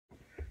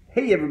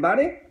Hey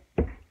everybody,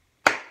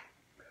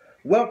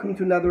 welcome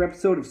to another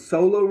episode of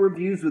Solo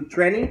Reviews with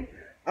Trenny.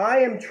 I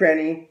am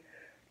Trenny,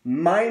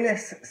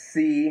 minus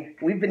C.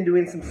 We've been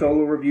doing some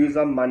solo reviews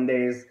on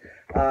Mondays.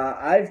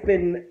 I've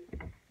been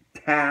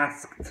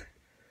tasked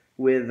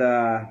with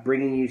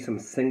bringing you some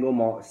single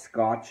malt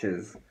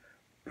scotches.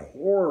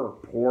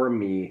 Poor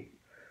me.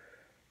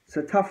 It's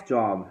a tough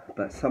job,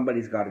 but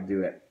somebody's got to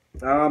do it.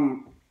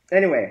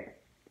 Anyway,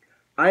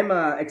 I'm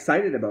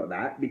excited about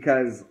that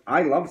because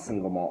I love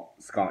single malt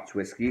Scotch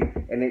whiskey,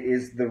 and it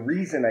is the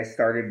reason I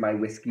started my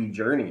whiskey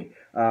journey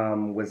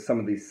with some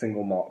of these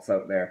single malts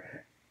out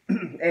there.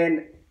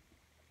 And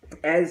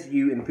as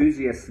you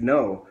enthusiasts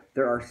know,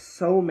 there are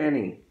so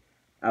many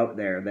out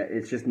there that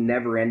it's just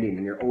never ending,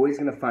 and you're always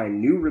going to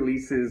find new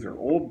releases or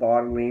old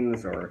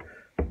bottlings or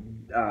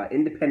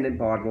independent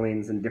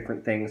bottlings and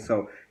different things,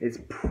 so it's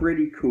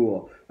pretty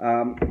cool.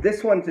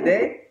 This one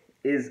today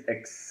is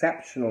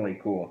exceptionally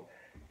cool.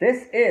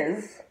 This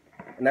is,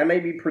 and I may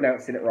be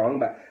pronouncing it wrong,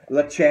 but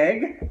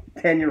Ledaig,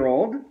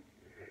 10-year-old.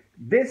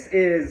 This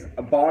is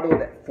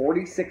bottled at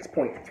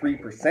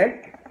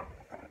 46.3%.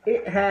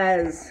 It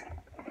has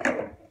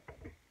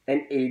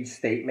an age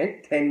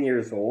statement, 10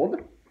 years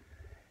old.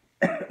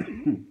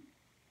 It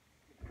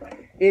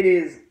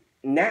is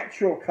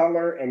natural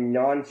color and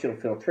non-chill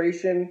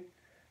filtration.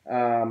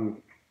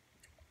 It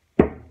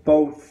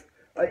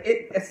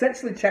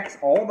essentially checks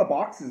all the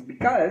boxes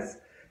because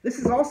this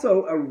is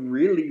also a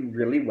really,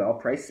 really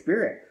well-priced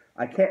spirit.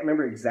 I can't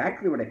remember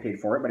exactly what I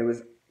paid for it, but it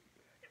was,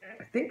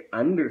 I think,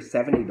 under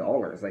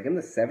 $70, like in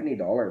the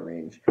 $70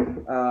 range.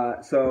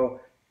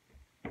 So,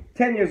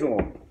 10 years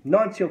old,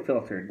 non-chill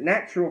filtered,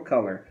 natural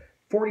color,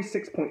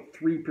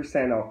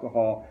 46.3%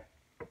 alcohol,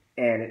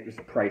 and it was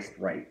priced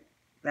right.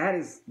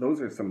 Those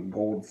are some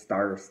gold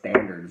star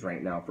standards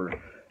right now for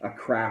a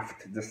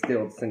craft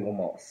distilled single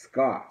malt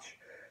scotch.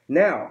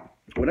 Now,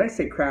 when I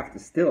say craft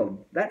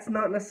distilled, that's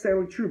not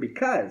necessarily true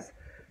because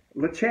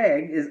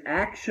Ledaig is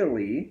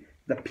actually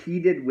the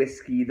peated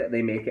whiskey that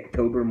they make at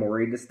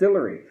Tobermory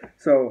Distillery.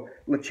 So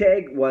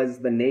Ledaig was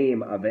the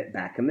name of it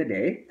back in the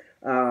day,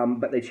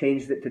 but they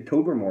changed it to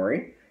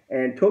Tobermory,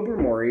 and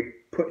Tobermory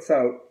puts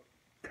out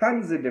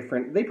tons of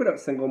different, they put out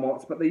single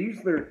malts, but they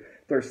use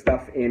their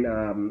stuff in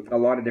a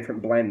lot of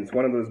different blends.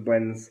 One of those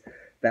blends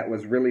that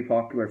was really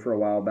popular for a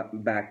while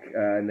back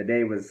in the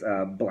day was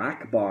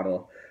Black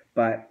Bottle.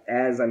 But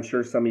as I'm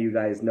sure some of you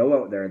guys know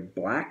out there,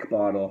 Black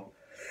Bottle,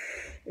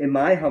 in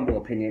my humble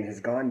opinion, has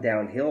gone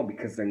downhill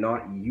because they're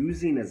not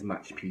using as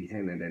much peat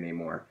in it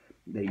anymore.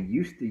 They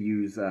used to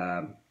use,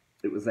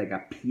 it was like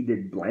a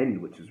peated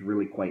blend, which is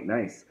really quite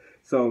nice.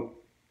 So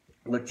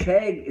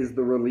Ledaig is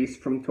the release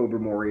from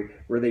Tobermory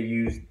where they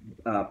used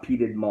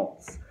peated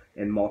malts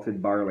and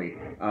malted barley.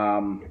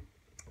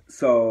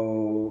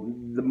 So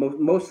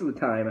most of the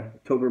time,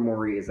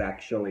 Tobermory is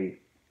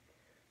actually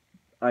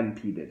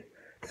unpeated.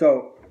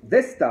 So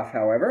this stuff,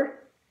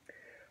 however,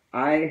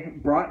 I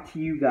brought to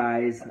you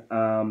guys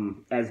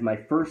as my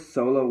first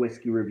solo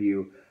whiskey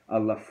review, a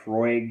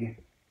Ledaig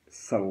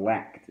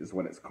Select is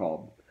what it's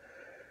called.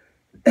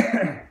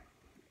 And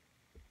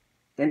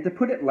to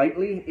put it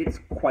lightly, it's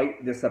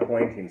quite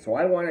disappointing. So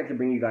I wanted to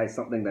bring you guys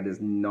something that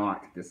is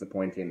not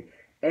disappointing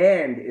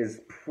and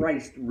is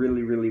priced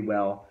really, really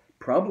well,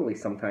 probably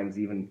sometimes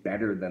even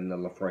better than the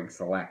Ledaig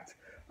Select.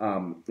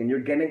 And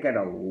you're going to get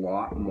a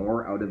lot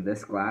more out of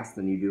this glass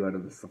than you do out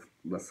of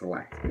the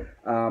Select.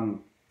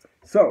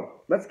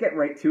 So, let's get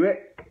right to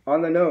it.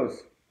 On the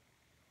nose.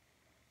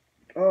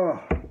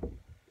 Oh,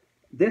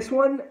 this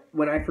one,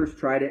 when I first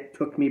tried it,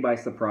 took me by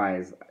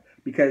surprise.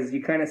 Because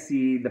you kind of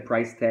see the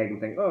price tag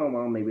and think, oh,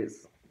 well, maybe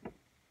it's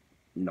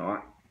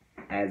not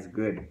as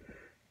good.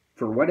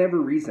 For whatever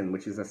reason,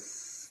 which is a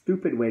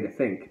stupid way to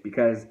think.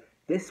 Because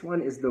this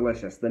one is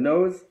delicious. The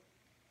nose,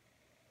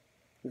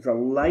 there's a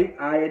light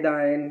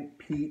iodine,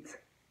 peat,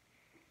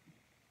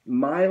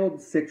 mild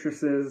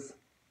citruses.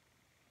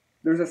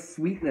 There's a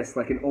sweetness,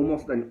 like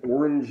almost an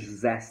orange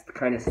zest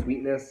kind of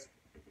sweetness.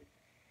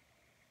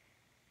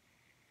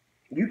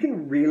 You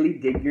can really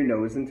dig your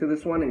nose into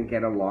this one and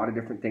get a lot of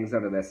different things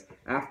out of this.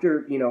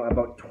 After,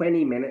 about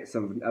 20 minutes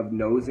of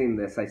nosing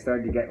this, I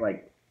started to get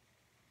like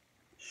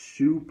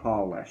shoe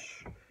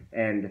polish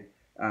and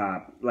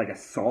like a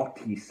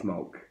salty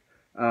smoke.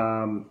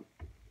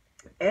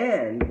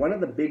 And one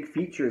of the big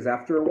features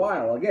after a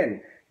while,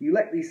 again, you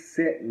let these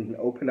sit and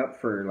open up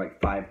for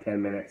like 5-10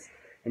 minutes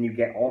and you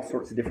get all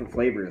sorts of different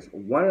flavors.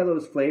 One of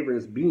those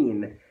flavors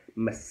being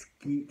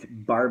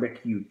mesquite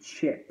barbecue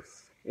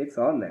chips. It's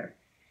on there.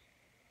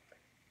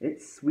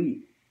 It's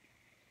sweet.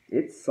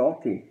 It's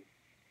salty.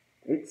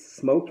 It's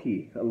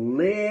smoky. A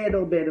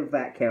little bit of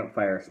that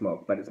campfire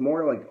smoke, but it's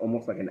more like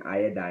almost like an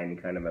iodine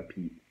kind of a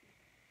peat.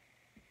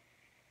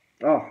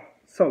 Oh,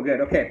 so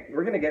good. Okay,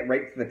 we're going to get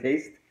right to the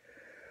taste.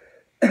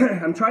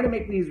 I'm trying to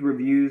make these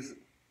reviews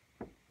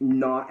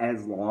not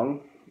as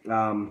long,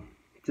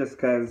 just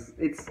because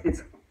it's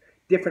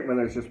different when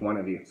there's just one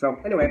of you. So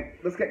anyway,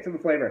 let's get to the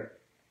flavor.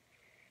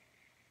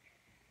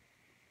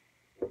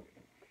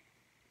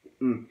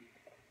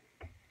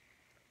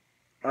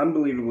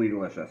 Unbelievably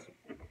delicious.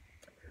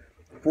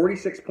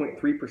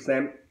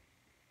 46.3%.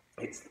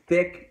 It's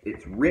thick,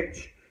 it's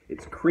rich,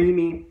 it's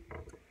creamy.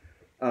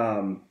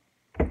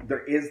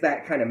 There is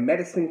that kind of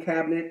medicine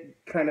cabinet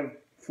kind of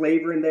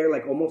flavor in there,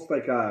 like almost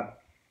like a,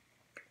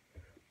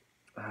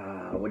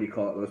 what do you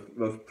call it?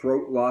 Those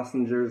throat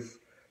lozenges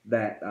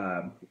that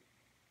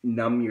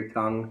numb your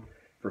tongue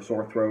for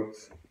sore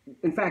throats.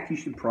 In fact, you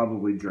should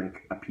probably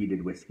drink a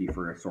peated whiskey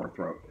for a sore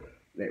throat.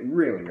 It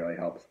really, really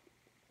helps.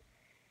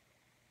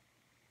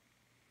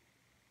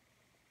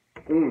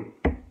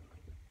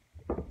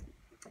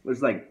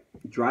 There's like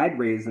dried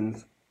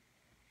raisins.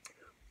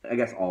 I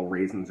guess all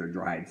raisins are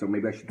dried, so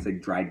maybe I should say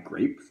dried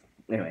grapes.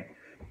 Anyway,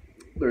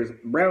 there's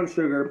brown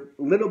sugar,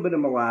 a little bit of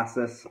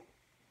molasses,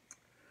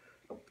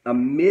 a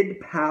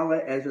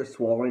mid-palate as you're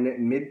swallowing it,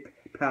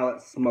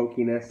 mid-palate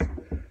smokiness.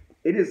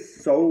 It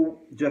is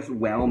so just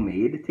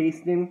well-made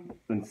tasting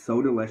and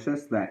so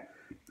delicious that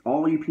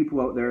all you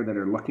people out there that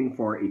are looking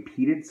for a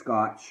peated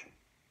scotch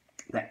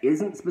that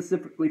isn't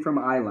specifically from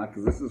Islay,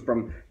 because this is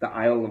from the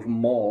Isle of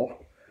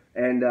Mull,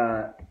 and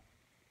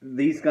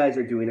these guys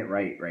are doing it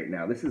right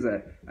now. This is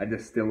a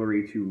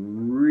distillery to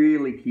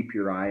really keep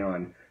your eye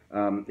on.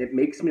 It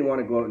makes me want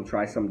to go out and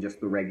try some just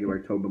the regular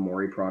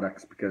Tobermory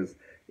products, because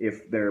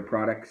if their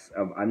products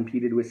of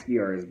unpeated whiskey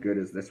are as good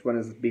as this one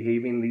is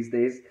behaving these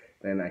days,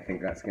 then I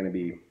think that's going to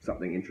be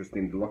something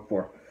interesting to look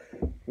for.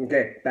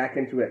 Okay, back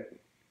into it.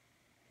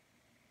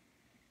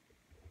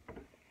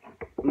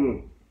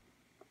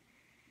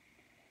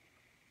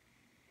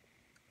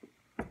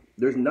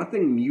 There's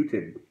nothing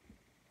muted.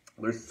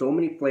 There's so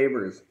many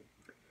flavors,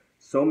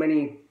 so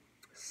many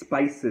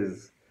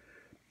spices,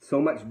 so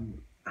much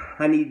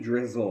honey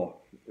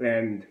drizzle,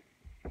 and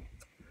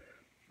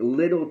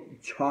little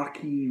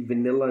chalky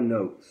vanilla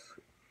notes.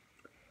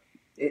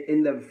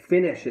 In the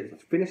finish,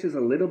 it finishes a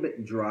little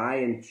bit dry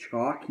and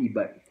chalky,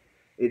 but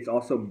it's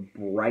also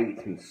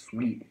bright and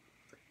sweet.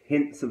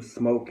 Hints of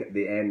smoke at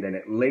the end, and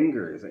it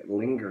lingers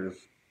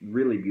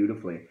really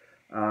beautifully.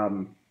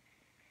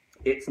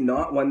 It's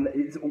not one.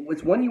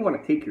 It's one you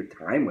want to take your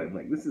time with.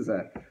 Like, this is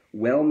a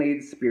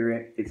well-made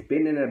spirit. It's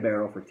been in a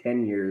barrel for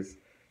 10 years.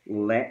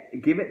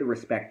 Give it the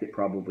respect it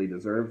probably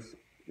deserves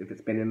if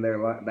it's been in there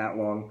that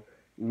long.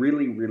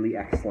 Really, really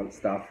excellent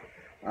stuff.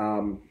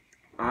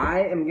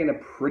 I am gonna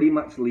pretty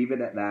much leave it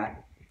at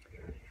that.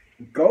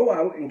 Go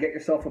out and get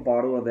yourself a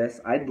bottle of this.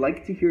 I'd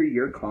like to hear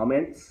your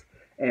comments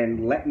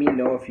and let me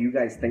know if you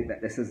guys think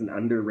that this is an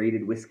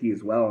underrated whiskey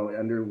as well,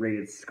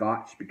 underrated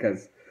scotch,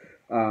 because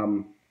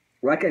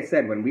like I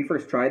said, when we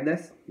first tried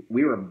this,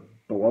 we were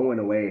blown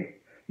away.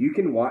 You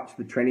can watch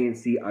the Trenny and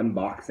C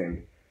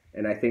unboxing,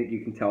 and I think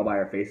you can tell by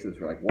our faces,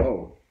 we're like,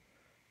 whoa.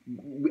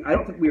 I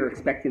don't think we were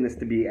expecting this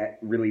to be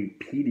really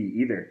peaty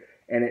either.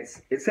 And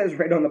it says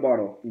right on the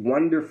bottle,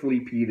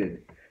 wonderfully peated.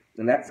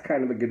 And that's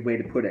kind of a good way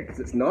to put it, because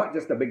it's not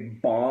just a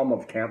big bomb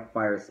of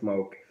campfire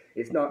smoke.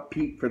 It's not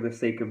peat for the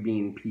sake of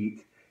being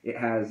peat. It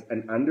has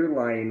an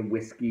underlying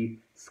whiskey,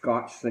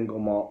 Scotch single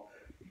malt,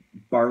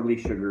 barley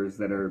sugars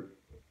that are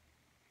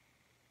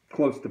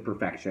close to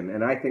perfection.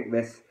 And I think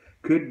this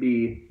could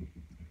be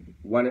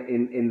one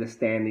in the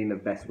standing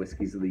of best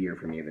whiskeys of the year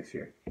for me this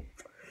year.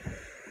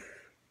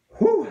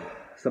 Whew.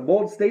 It's a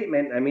bold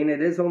statement. I mean,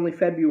 it is only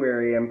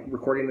February. I'm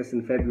recording this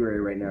in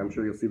February right now. I'm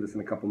sure you'll see this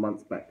in a couple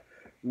months, but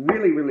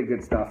really, really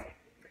good stuff.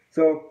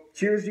 So,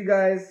 cheers, you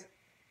guys.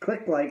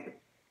 Click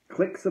like,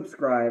 click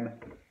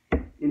subscribe.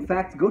 In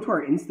fact, go to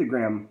our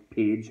Instagram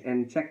page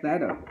and check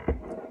that out.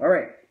 All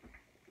right.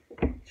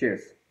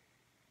 Cheers.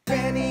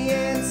 Trenny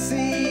and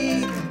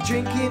C,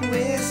 drinking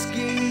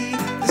whiskey,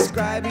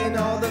 describing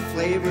all the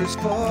flavors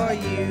for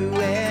you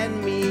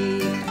and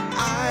me.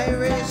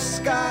 Irish,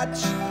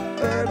 Scotch,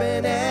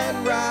 bourbon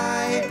and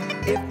rye.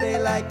 If they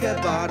like a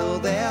bottle,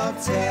 they'll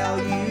tell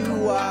you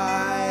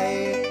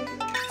why.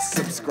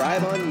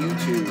 Subscribe on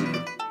YouTube.